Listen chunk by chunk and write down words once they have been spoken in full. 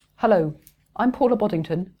Hello, I'm Paula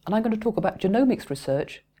Boddington and I'm going to talk about genomics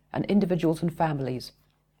research and individuals and families.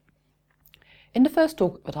 In the first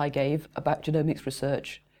talk that I gave about genomics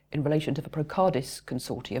research in relation to the Procardis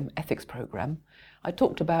Consortium ethics programme, I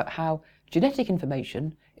talked about how genetic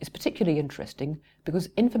information is particularly interesting because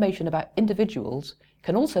information about individuals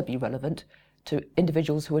can also be relevant to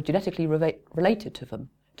individuals who are genetically related to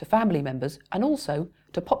them, to family members, and also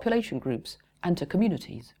to population groups and to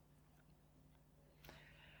communities.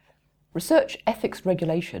 Research ethics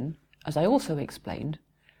regulation, as I also explained,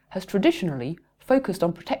 has traditionally focused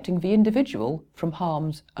on protecting the individual from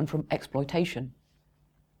harms and from exploitation.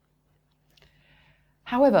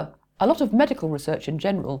 However, a lot of medical research in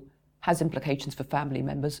general has implications for family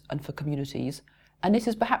members and for communities, and this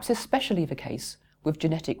is perhaps especially the case with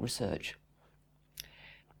genetic research.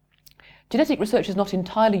 Genetic research is not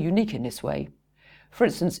entirely unique in this way. For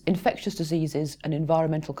instance, infectious diseases and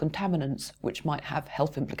environmental contaminants, which might have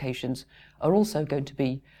health implications, are also going to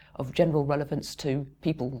be of general relevance to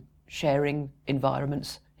people sharing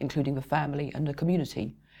environments, including the family and the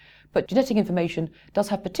community. But genetic information does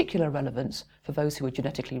have particular relevance for those who are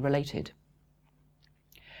genetically related.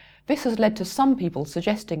 This has led to some people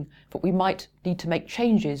suggesting that we might need to make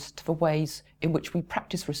changes to the ways in which we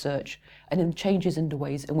practice research and in changes in the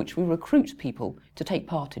ways in which we recruit people to take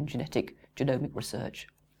part in genomic research.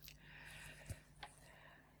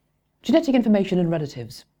 Genetic information and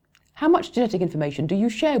relatives. How much genetic information do you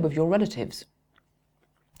share with your relatives?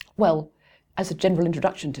 Well, as a general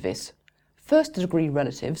introduction to this, first-degree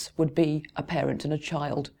relatives would be a parent and a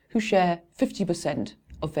child who share 50%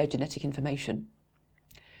 of their genetic information.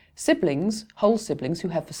 Siblings, whole siblings who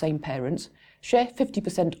have the same parents, share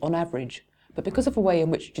 50% on average, but because of the way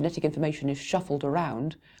in which genetic information is shuffled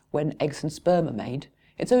around when eggs and sperm are made,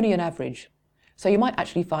 it's only an average. So you might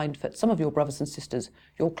actually find that some of your brothers and sisters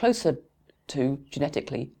you're closer to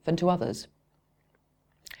genetically than to others.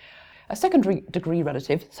 A secondary degree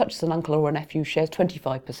relative, such as an uncle or a nephew, shares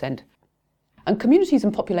 25%. And communities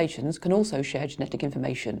and populations can also share genetic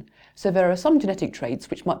information. So there are some genetic traits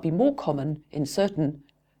which might be more common in certain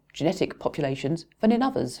genetic populations than in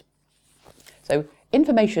others. So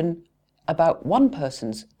information about one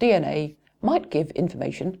person's DNA might give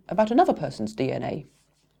information about another person's DNA.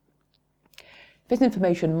 This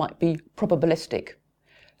information might be probabilistic.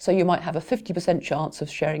 So you might have a 50% chance of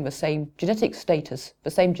sharing the same genetic status,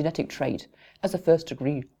 the same genetic trait as a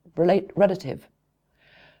first-degree relative.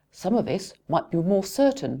 Some of this might be more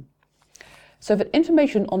certain, so that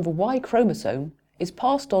information on the Y chromosome is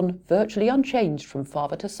passed on virtually unchanged from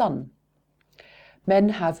father to son. Men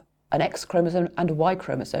have an X chromosome and a Y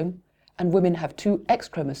chromosome, and women have two X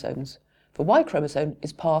chromosomes. The Y chromosome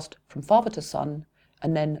is passed from father to son,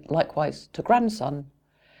 and then likewise to grandson,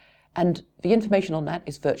 and the information on that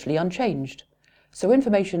is virtually unchanged. So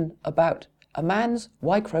information about a man's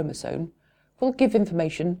Y chromosome will give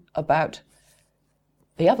information about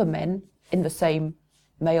the other men in the same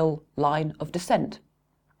male line of descent.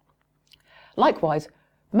 Likewise,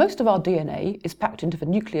 most of our DNA is packed into the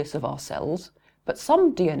nucleus of our cells, but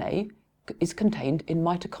some DNA is contained in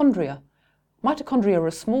mitochondria. Mitochondria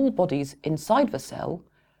are small bodies inside the cell,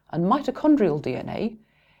 and mitochondrial DNA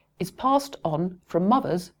is passed on from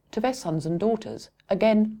mothers to their sons and daughters,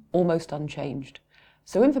 again almost unchanged.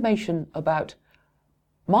 So information about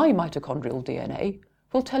my mitochondrial DNA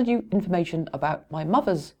will tell you information about my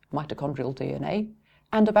mother's mitochondrial DNA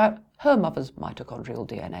and about her mother's mitochondrial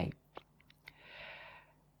DNA.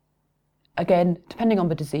 Again, depending on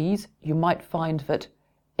the disease, you might find that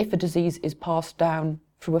if a disease is passed down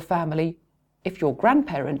through a family, if your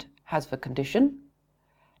grandparent has the condition,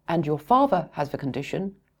 and your father has the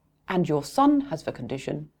condition, and your son has the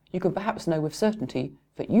condition, you can perhaps know with certainty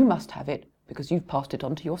that you must have it because you've passed it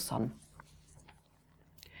on to your son.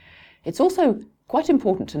 It's also quite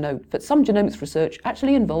important to note that some genomics research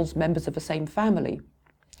actually involves members of the same family.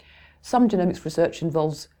 Some genomics research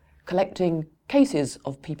involves collecting cases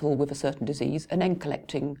of people with a certain disease and then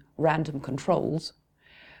collecting random controls.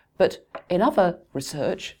 But in other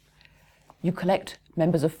research, you collect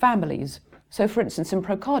members of families. So for instance, in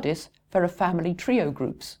Procardis, there are family trio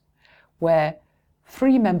groups where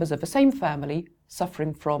 3 members of the same family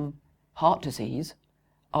suffering from heart disease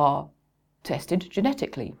are tested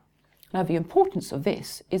genetically. Now, the importance of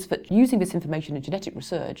this is that using this information in genetic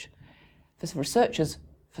research, the researchers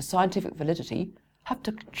for scientific validity have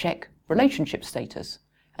to check relationship status,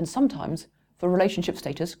 and sometimes the relationship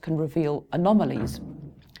status can reveal anomalies.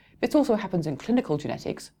 This also happens in clinical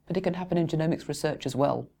genetics, but it can happen in genomics research as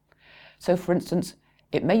well. So, for instance,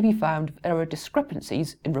 it may be found there are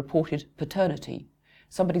discrepancies in reported paternity.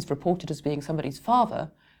 Somebody's reported as being somebody's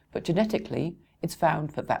father, but genetically it's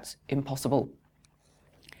found that that's impossible.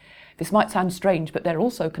 This might sound strange, but there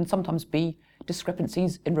also can sometimes be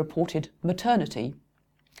discrepancies in reported maternity.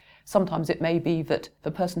 Sometimes it may be that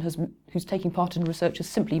the person who's taking part in research has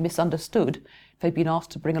simply misunderstood. They've been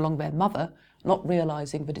asked to bring along their mother, not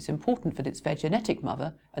realising that it's important that it's their genetic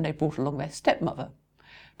mother, and they brought along their stepmother.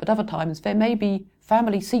 But other times there may be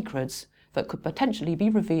family secrets that could potentially be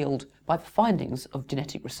revealed by the findings of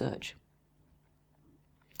genetic research.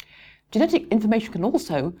 Genetic information can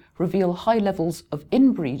also reveal high levels of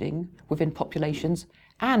inbreeding within populations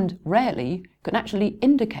and rarely can actually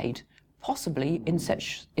indicate possibly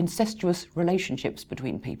incestuous relationships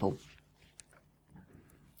between people.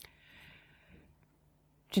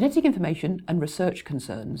 Genetic information and research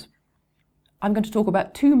concerns. I'm going to talk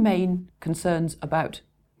about two main concerns about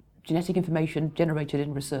genetic information generated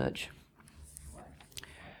in research: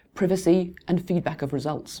 privacy and feedback of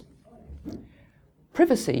results.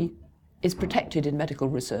 Privacy is protected in medical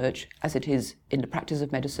research, as it is in the practice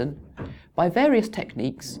of medicine, by various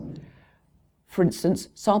techniques. For instance,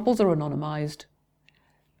 samples are anonymised.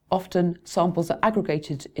 Often samples are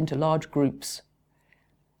aggregated into large groups.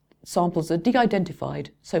 Samples are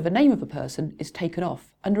de-identified, so the name of a person is taken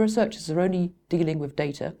off, and the researchers are only dealing with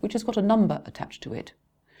data which has got a number attached to it.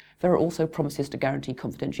 There are also promises to guarantee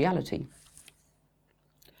confidentiality.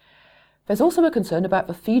 There's also a concern about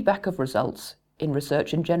the feedback of results in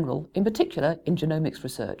research in general, in particular in genomics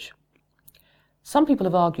research. Some people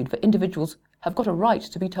have argued that individuals have got a right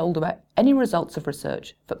to be told about any results of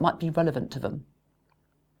research that might be relevant to them.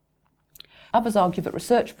 Others argue that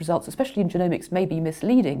research results, especially in genomics, may be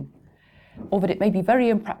misleading, or that it may be very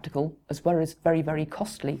impractical as well as very, very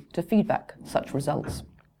costly to feedback such results.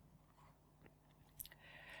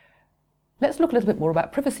 Let's look a little bit more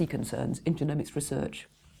about privacy concerns in genomics research.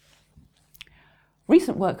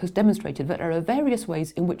 Recent work has demonstrated that there are various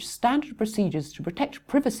ways in which standard procedures to protect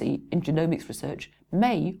privacy in genomics research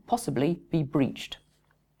may possibly be breached.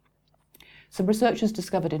 Some researchers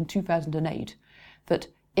discovered in 2008 that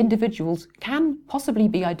individuals can possibly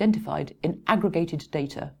be identified in aggregated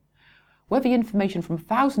data. Where the information from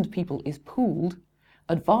 1,000 people is pooled,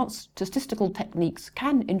 advanced statistical techniques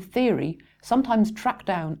can, in theory, sometimes track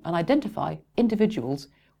down and identify individuals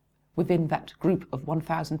within that group of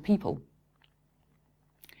 1,000 people.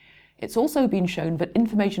 It's also been shown that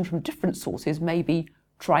information from different sources may be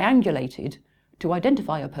triangulated to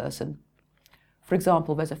identify a person. For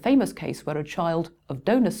example, there's a famous case where a child of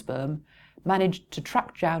donor sperm managed to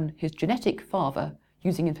track down his genetic father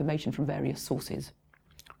using information from various sources.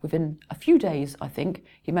 Within a few days, I think,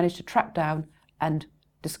 he managed to track down and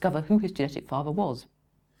discover who his genetic father was.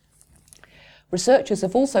 Researchers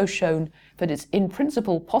have also shown that it's in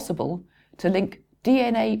principle possible to link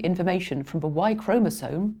DNA information from the Y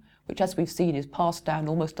chromosome, which, as we've seen, is passed down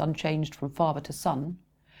almost unchanged from father to son,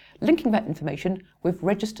 linking that information with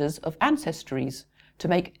registers of ancestries to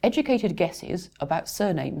make educated guesses about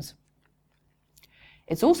surnames.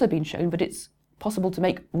 It's also been shown that it's possible to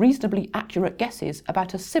make reasonably accurate guesses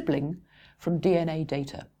about a sibling from DNA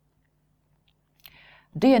data.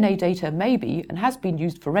 DNA data may be and has been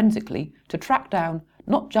used forensically to track down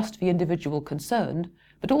not just the individual concerned,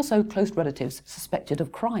 but also close relatives suspected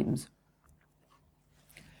of crimes.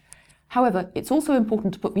 However, it's also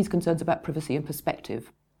important to put these concerns about privacy in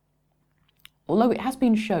perspective. Although it has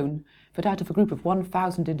been shown that out of a group of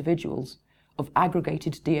 1,000 individuals of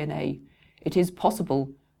aggregated DNA, it is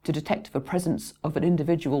possible to detect the presence of an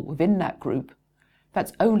individual within that group,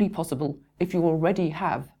 that's only possible if you already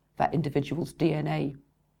have that individual's DNA.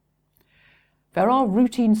 There are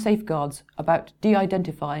routine safeguards about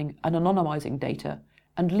de-identifying and anonymising data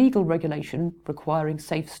and legal regulation requiring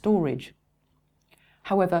safe storage.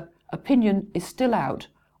 However, opinion is still out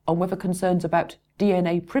on whether concerns about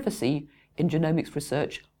DNA privacy in genomics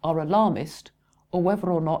research are alarmist or whether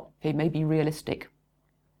or not they may be realistic.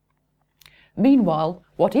 Meanwhile,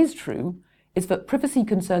 what is true is that privacy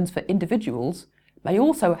concerns for individuals may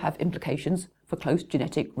also have implications for close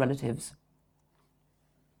genetic relatives.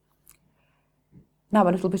 Now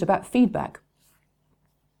a little bit about feedback.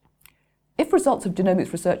 If results of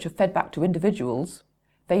genomics research are fed back to individuals,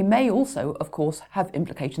 they may also, of course, have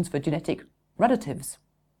implications for genetic relatives.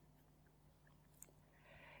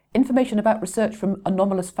 Information about research from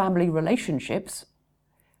anomalous family relationships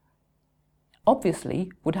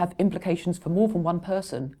obviously would have implications for more than one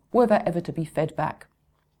person were that ever to be fed back.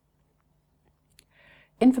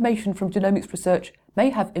 Information from genomics research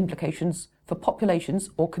may have implications for populations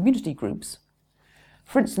or community groups.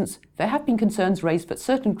 For instance, there have been concerns raised that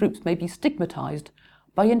certain groups may be stigmatised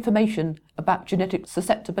by information about genetic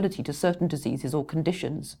susceptibility to certain diseases or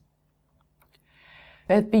conditions.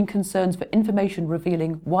 there have been concerns for information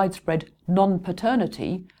revealing widespread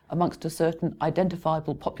non-paternity amongst a certain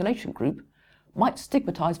identifiable population group might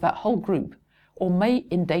stigmatise that whole group or may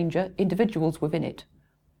endanger individuals within it,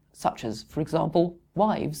 such as, for example,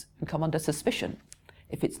 wives who come under suspicion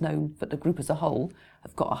if it's known that the group as a whole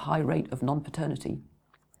have got a high rate of non-paternity.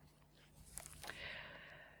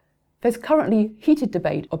 There's currently heated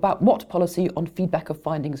debate about what policy on feedback of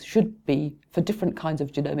findings should be for different kinds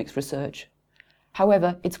of genomics research.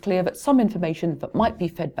 However, it's clear that some information that might be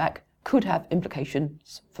fed back could have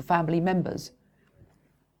implications for family members.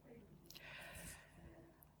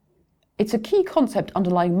 It's a key concept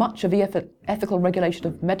underlying much of the ethical regulation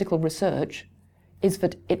of medical research is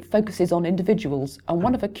that it focuses on individuals, and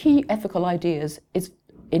one of the key ethical ideas is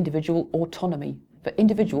individual autonomy, that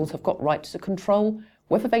individuals have got rights to control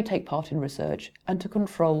whether they take part in research and to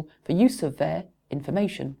control the use of their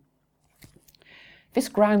information. This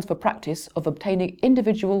grounds the practice of obtaining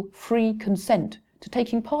individual free consent to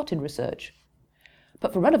taking part in research.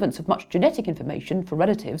 But the relevance of much genetic information for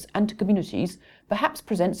relatives and to communities perhaps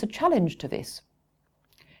presents a challenge to this.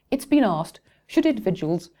 It's been asked, should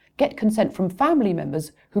individuals get consent from family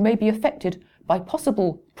members who may be affected by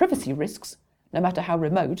possible privacy risks, no matter how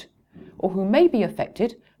remote, or who may be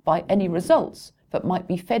affected by any results that might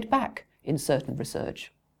be fed back in certain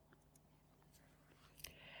research?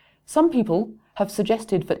 Some people have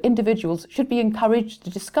suggested that individuals should be encouraged to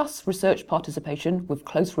discuss research participation with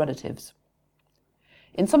close relatives.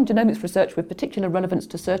 In some genomics research with particular relevance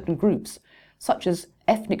to certain groups, such as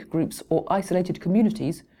ethnic groups or isolated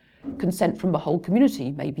communities, consent from the whole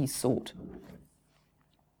community may be sought.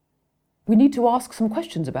 We need to ask some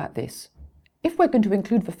questions about this. If we're going to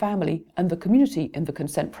include the family and the community in the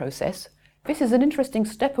consent process, this is an interesting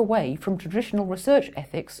step away from traditional research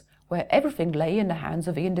ethics where everything lay in the hands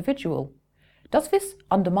of the individual. Does this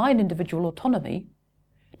undermine individual autonomy?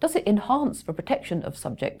 Does it enhance the protection of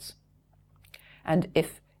subjects? And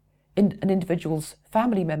if an individual's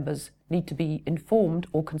family members need to be informed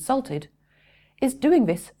or consulted, is doing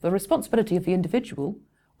this the responsibility of the individual,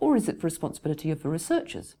 or is it the responsibility of the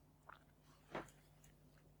researchers?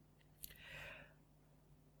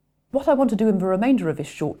 What I want to do in the remainder of this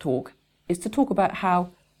short talk is to talk about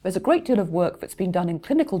how there's a great deal of work that's been done in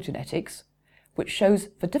clinical genetics which shows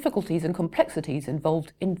the difficulties and complexities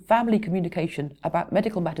involved in family communication about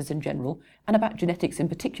medical matters in general and about genetics in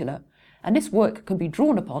particular, and this work can be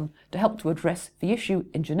drawn upon to help to address the issue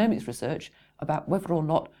in genomics research about whether or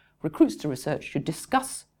not recruits to research should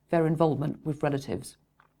discuss their involvement with relatives.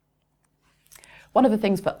 One of the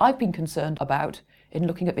things that I've been concerned about in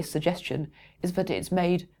looking at this suggestion is that it's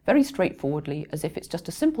made very straightforwardly as if it's just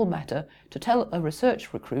a simple matter to tell a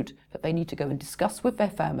research recruit that they need to go and discuss with their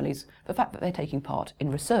families the fact that they're taking part in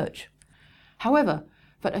research. However,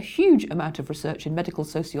 that a huge amount of research in medical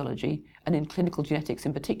sociology and in clinical genetics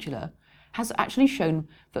in particular has actually shown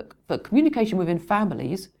that communication within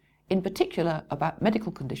families, in particular about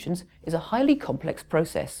medical conditions, is a highly complex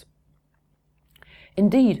process.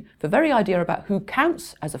 Indeed, the very idea about who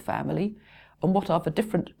counts as a family and what are the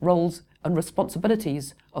different roles and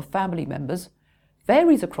responsibilities of family members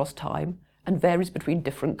varies across time and varies between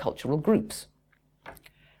different cultural groups.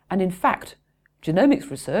 And in fact, genomics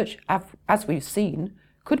research, as we've seen,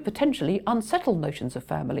 could potentially unsettle notions of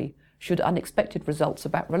family should unexpected results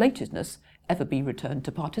about relatedness ever be returned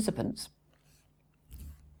to participants.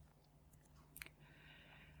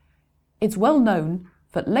 It's well known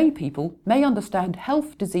that lay people may understand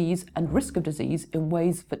health, disease and risk of disease in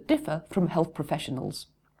ways that differ from health professionals.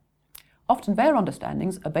 Often their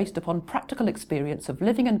understandings are based upon practical experience of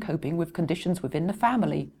living and coping with conditions within the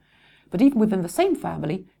family. But even within the same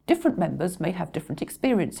family, different members may have different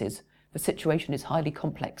experiences. The situation is highly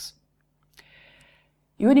complex.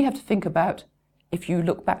 You only have to think about, if you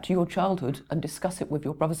look back to your childhood and discuss it with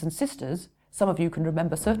your brothers and sisters, some of you can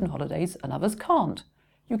remember certain holidays and others can't.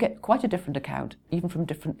 You get quite a different account, even from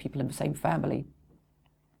different people in the same family.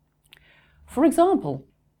 For example,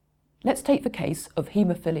 let's take the case of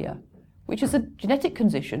haemophilia, which is a genetic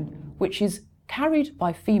condition which is carried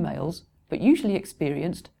by females, but usually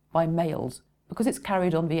experienced by males, because it's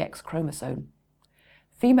carried on the X chromosome.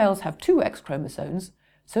 Females have two X chromosomes,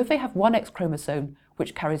 so if they have one X chromosome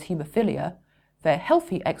which carries haemophilia, their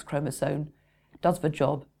healthy X chromosome does the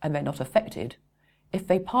job and they're not affected. If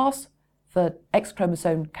they pass the X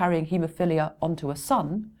chromosome carrying haemophilia onto a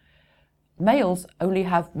son, males only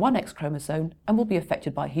have one X chromosome and will be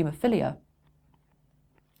affected by haemophilia.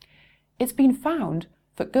 It's been found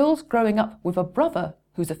that girls growing up with a brother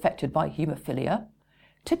who's affected by haemophilia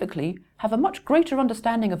typically have a much greater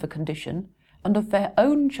understanding of the condition and of their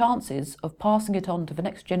own chances of passing it on to the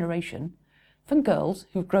next generation than girls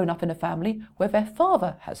who've grown up in a family where their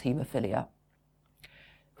father has haemophilia.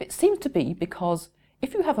 It seems to be because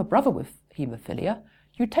if you have a brother with haemophilia,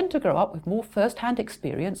 you tend to grow up with more first-hand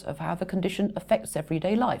experience of how the condition affects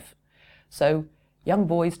everyday life. So young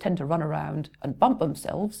boys tend to run around and bump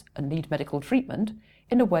themselves and need medical treatment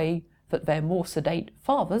in a way that their more sedate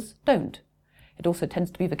fathers don't. It also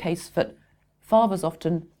tends to be the case that fathers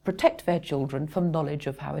often protect their children from knowledge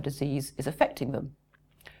of how a disease is affecting them.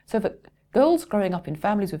 So that girls growing up in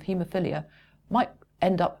families with haemophilia might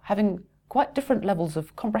end up having quite different levels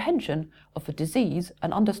of comprehension of the disease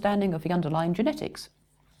and understanding of the underlying genetics.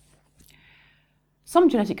 Some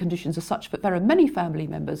genetic conditions are such that there are many family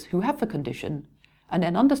members who have the condition, and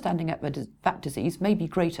then understanding that disease may be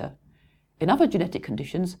greater. In other genetic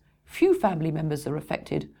conditions, few family members are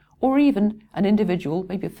affected, or even an individual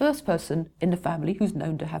may be the first person in the family who's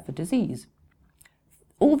known to have the disease.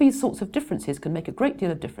 All these sorts of differences can make a great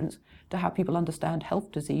deal of difference to how people understand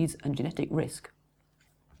health, disease, and genetic risk.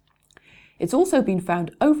 It's also been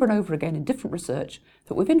found over and over again in different research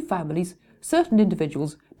that within families, certain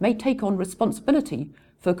individuals may take on responsibility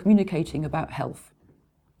for communicating about health.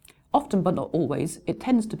 Often, but not always, it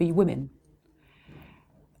tends to be women,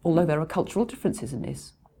 although there are cultural differences in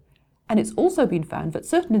this. And it's also been found that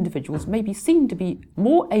certain individuals may be seen to be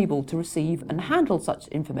more able to receive and handle such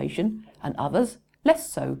information, and others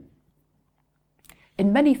less so.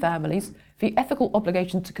 In many families, the ethical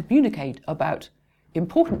obligation to communicate about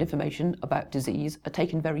important information about disease are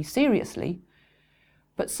taken very seriously,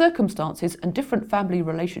 but circumstances and different family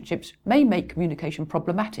relationships may make communication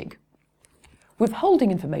problematic.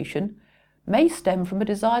 Withholding information may stem from a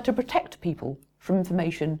desire to protect people from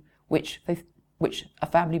information which a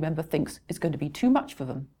family member thinks is going to be too much for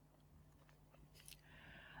them.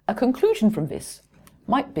 A conclusion from this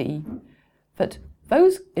might be that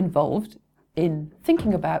those involved in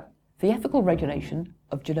thinking about the ethical regulation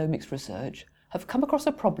of genomics research have come across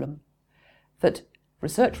a problem that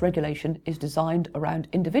research regulation is designed around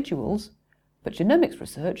individuals, but genomics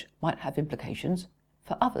research might have implications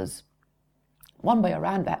for others. One way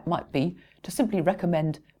around that might be to simply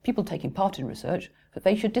recommend people taking part in research that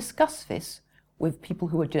they should discuss this with people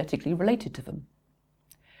who are genetically related to them.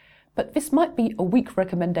 But this might be a weak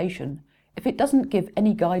recommendation if it doesn't give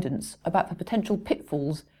any guidance about the potential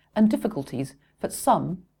pitfalls and difficulties that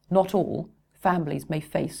some, not all, families may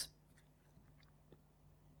face.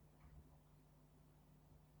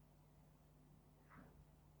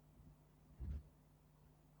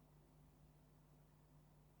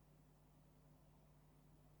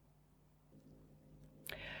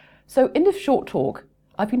 So in this short talk,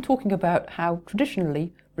 I've been talking about how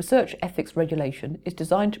traditionally research ethics regulation is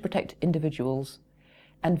designed to protect individuals,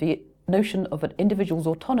 and the notion of an individual's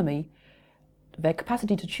autonomy, their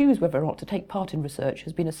capacity to choose whether or not to take part in research,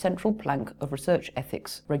 has been a central plank of research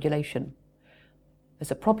ethics regulation.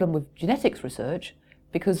 There's a problem with genetics research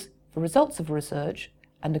because the results of research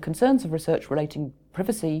and the concerns of research relating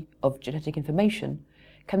privacy of genetic information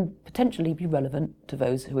can potentially be relevant to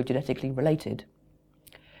those who are genetically related.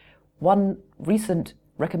 One recent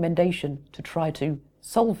recommendation to try to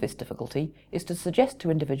solve this difficulty is to suggest to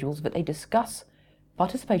individuals that they discuss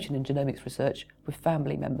participation in genomics research with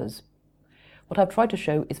family members. What I've tried to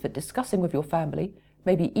show is that discussing with your family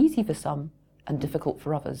may be easy for some and difficult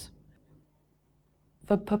for others.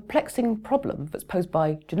 The perplexing problem that's posed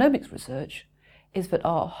by genomics research is that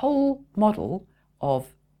our whole model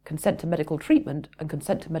of consent to medical treatment and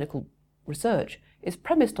consent to medical research is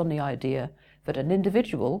premised on the idea that an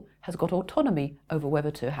individual has got autonomy over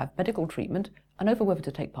whether to have medical treatment and over whether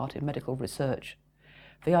to take part in medical research.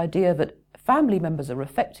 The idea that family members are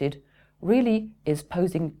affected really is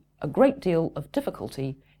posing a great deal of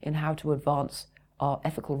difficulty in how to advance our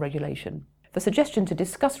ethical regulation. The suggestion to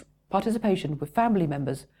discuss participation with family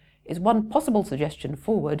members is one possible suggestion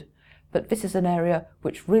forward, but this is an area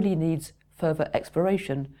which really needs further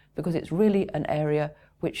exploration because it's really an area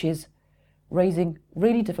which is raising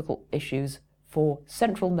really difficult issues for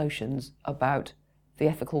central notions about the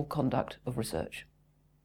ethical conduct of research.